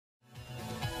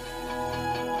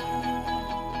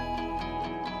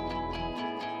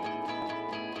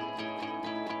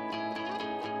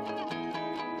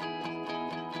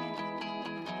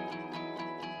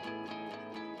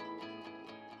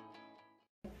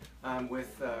I'm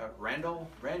with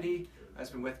Randy has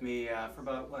been with me for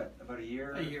about a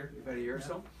year? A year. About a year or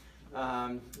so.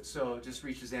 So just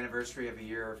reached his anniversary of a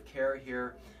year of care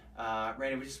here.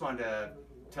 Randy, we just wanted to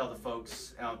tell the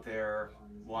folks out there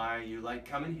why you like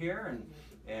coming here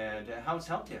and how it's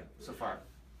helped you so far.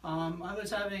 I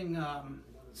was having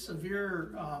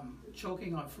severe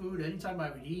choking on food anytime I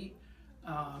would eat,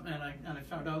 and I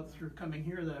found out through coming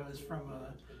here that it was from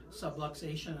a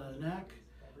subluxation of the neck,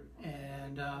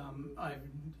 and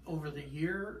over the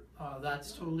year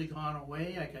that's totally gone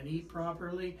away. I can eat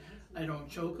properly. I don't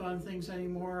choke on things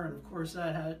anymore, and of course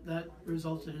that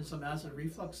resulted in some acid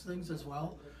reflux things as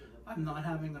well. I'm not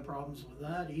having the problems with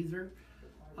that either.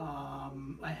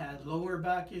 I had lower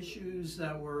back issues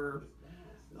that were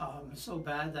so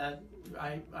bad that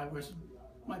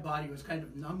my body was kind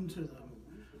of numb to them.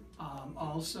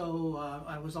 Also,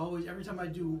 I was always, every time I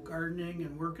do gardening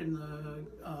and work in the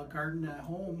garden at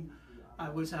home, I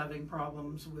was having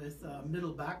problems with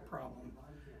middle back problem.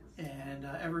 And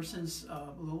ever since,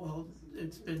 well,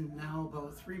 it's been now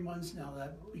about 3 months now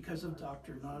that because of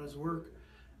Dr. Nada's work,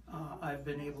 I've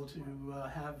been able to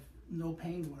have no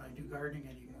pain when I do gardening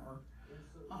anymore.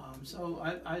 So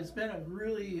it's been a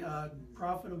really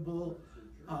profitable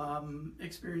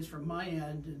experience from my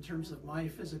end in terms of my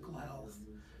physical health.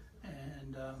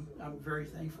 And I'm very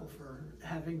thankful for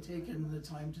having taken the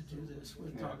time to do this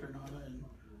with Dr. Nada and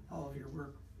all of your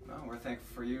work. Well, we're thankful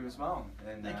for you as well,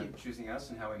 and choosing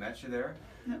us and how we met you there.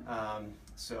 Yeah.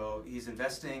 So he's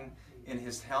investing in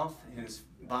his health, in his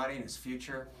body, in his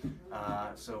future.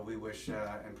 So we wish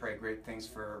and pray great things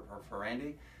for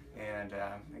Randy. And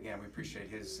again, we appreciate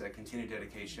his continued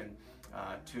dedication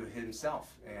to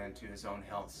himself and to his own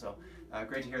health. So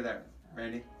great to hear that,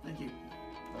 Randy. Thank you.